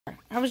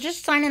I was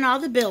just signing all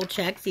the bill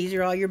checks. These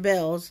are all your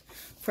bills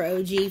for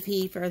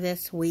OGP for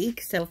this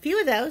week. So a few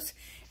of those.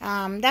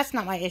 That's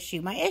not my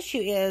issue. My issue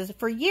is,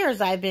 for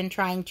years I've been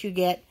trying to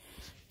get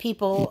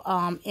people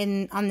on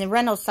the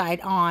rental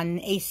side on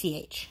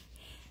ACH.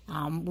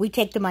 We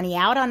take the money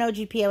out on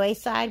OGPOA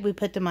side. We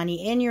put the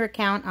money in your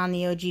account on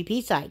the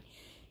OGP side.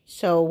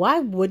 So why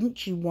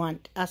wouldn't you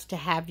want us to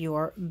have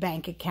your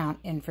bank account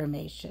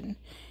information?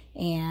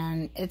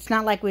 And it's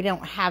not like we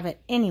don't have it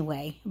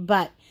anyway,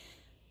 but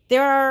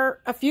there are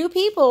a few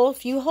people, a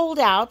few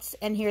holdouts,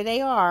 and here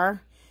they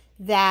are,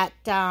 that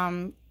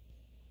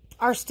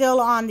are still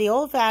on the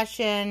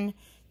old-fashioned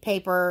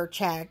paper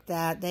check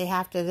that they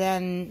have to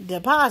then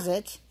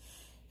deposit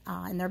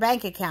in their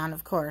bank account,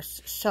 of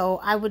course. So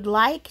I would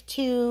like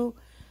to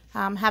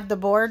have the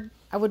board,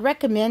 I would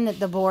recommend that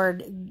the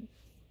board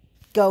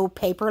go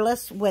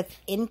paperless with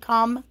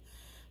income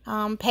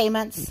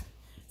payments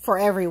for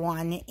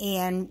everyone,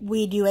 and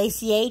we do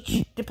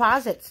ACH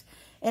deposits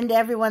into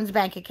everyone's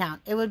bank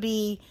account. It would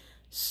be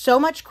so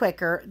much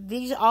quicker.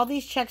 All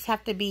these checks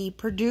have to be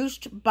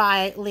produced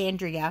by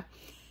Landria,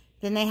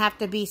 then they have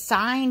to be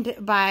signed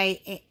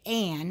by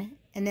Anne,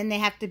 and then they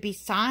have to be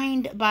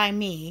signed by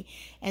me,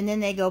 and then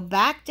they go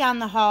back down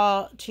the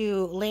hall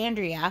to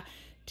Landria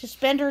to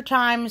spend her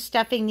time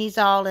stuffing these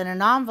all in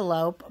an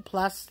envelope,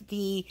 plus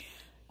the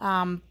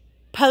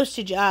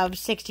postage of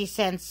 60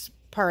 cents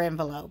per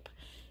envelope.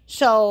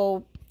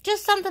 So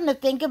just something to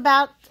think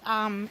about.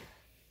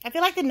 I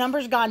feel like the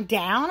number's gone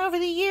down over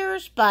the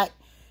years, but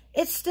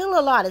it's still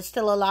a lot. It's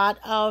still a lot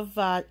of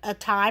a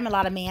time, a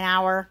lot of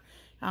man-hour,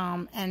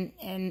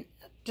 and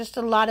just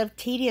a lot of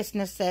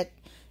tediousness that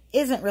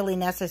isn't really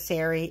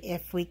necessary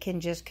if we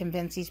can just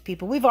convince these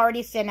people. We've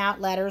already sent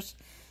out letters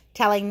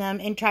telling them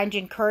and trying to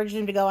encourage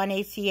them to go on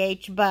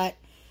ACH, but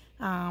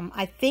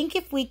I think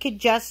if we could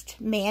just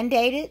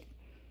mandate it,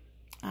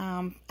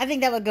 I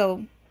think that would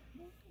go,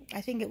 I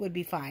think it would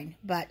be fine.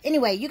 But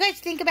anyway, you guys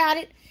think about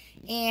it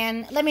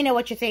and let me know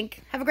what you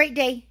think. Have a great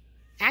day.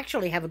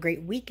 Actually, have a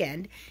great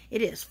weekend.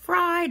 It is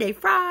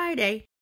Friday.